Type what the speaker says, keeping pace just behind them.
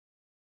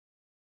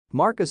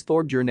Marcus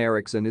Thorbjörn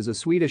Ericsson is a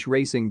Swedish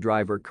racing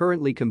driver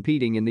currently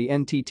competing in the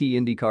NTT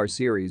IndyCar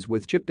Series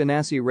with Chip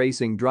Ganassi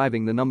Racing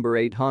driving the number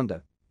 8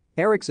 Honda.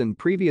 Ericsson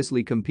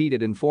previously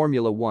competed in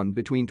Formula One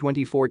between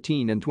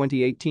 2014 and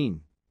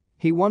 2018.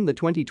 He won the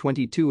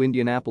 2022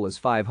 Indianapolis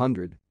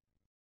 500.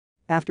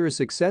 After a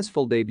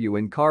successful debut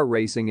in car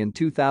racing in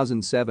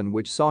 2007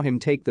 which saw him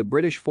take the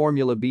British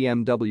Formula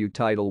BMW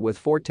title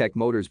with Fortec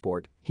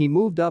Motorsport, he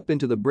moved up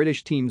into the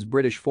British team's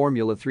British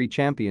Formula 3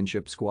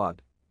 Championship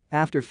squad.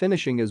 After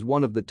finishing as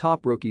one of the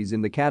top rookies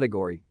in the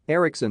category,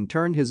 Ericsson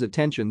turned his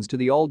attentions to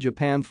the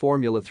All-Japan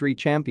Formula 3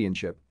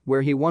 Championship,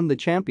 where he won the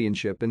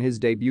championship in his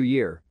debut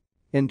year.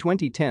 In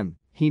 2010,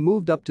 he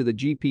moved up to the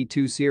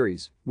GP2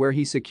 Series, where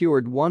he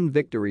secured one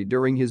victory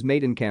during his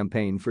maiden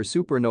campaign for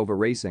Supernova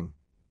Racing.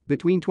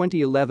 Between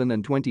 2011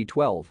 and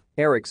 2012,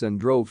 Ericsson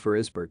drove for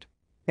Isport.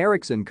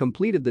 Ericsson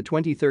completed the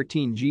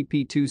 2013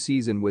 GP2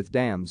 season with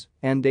Dams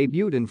and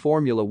debuted in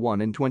Formula One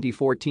in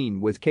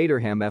 2014 with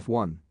Caterham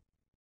F1.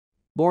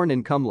 Born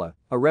in Kumla,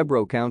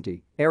 Örebro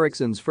County,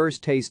 Ericsson's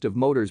first taste of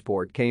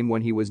motorsport came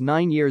when he was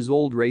 9 years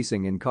old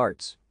racing in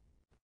karts.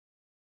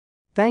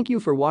 Thank you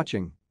for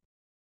watching.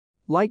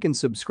 Like and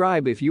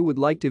subscribe if you would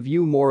like to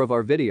view more of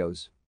our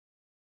videos.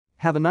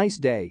 Have a nice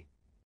day.